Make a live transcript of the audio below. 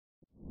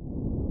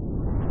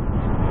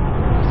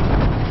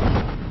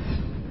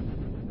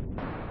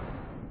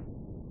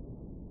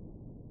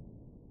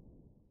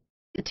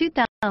The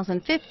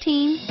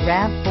 2015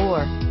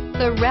 RAV4.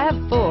 The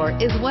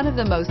RAV4 is one of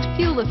the most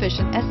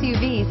fuel-efficient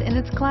SUVs in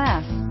its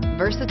class.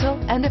 Versatile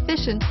and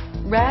efficient,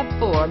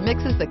 RAV4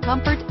 mixes the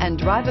comfort and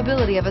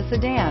drivability of a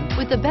sedan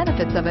with the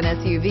benefits of an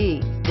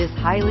SUV. This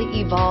highly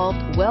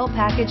evolved,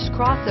 well-packaged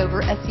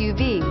crossover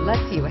SUV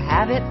lets you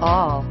have it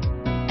all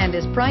and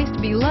is priced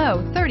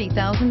below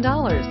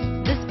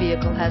 $30,000. This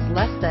vehicle has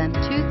less than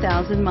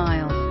 2,000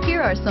 miles. Here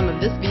are some of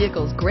this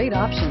vehicle's great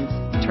options: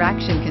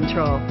 traction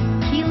control,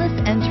 keyless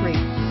entry,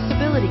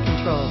 stability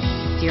control,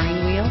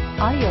 steering wheel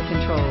audio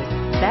controls,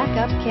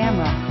 backup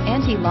camera,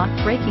 anti-lock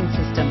braking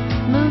system,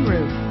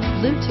 moonroof,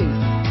 Bluetooth,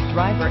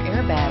 driver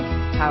airbag,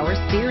 power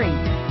steering.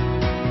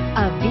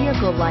 A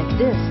vehicle like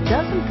this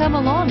doesn't come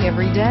along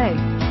every day.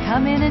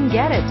 Come in and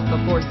get it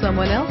before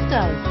someone else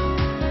does.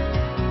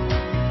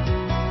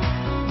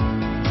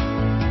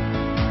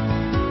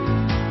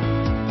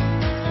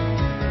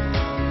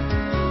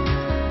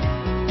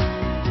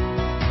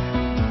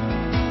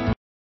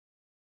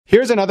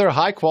 Here's another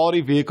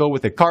high-quality vehicle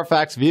with a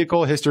Carfax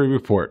Vehicle History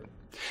Report.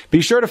 Be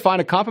sure to find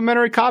a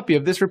complimentary copy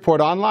of this report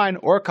online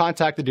or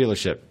contact the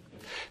dealership.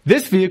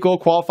 This vehicle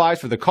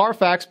qualifies for the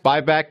Carfax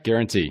Buyback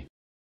Guarantee.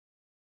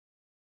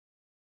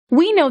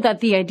 We know that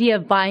the idea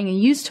of buying a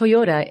used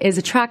Toyota is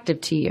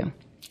attractive to you.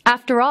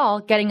 After all,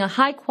 getting a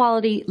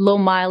high-quality,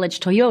 low-mileage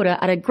Toyota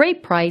at a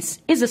great price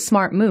is a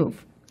smart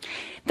move.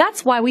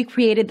 That's why we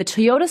created the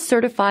Toyota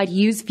Certified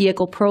Used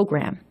Vehicle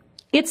Program.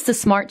 It's the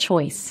smart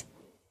choice.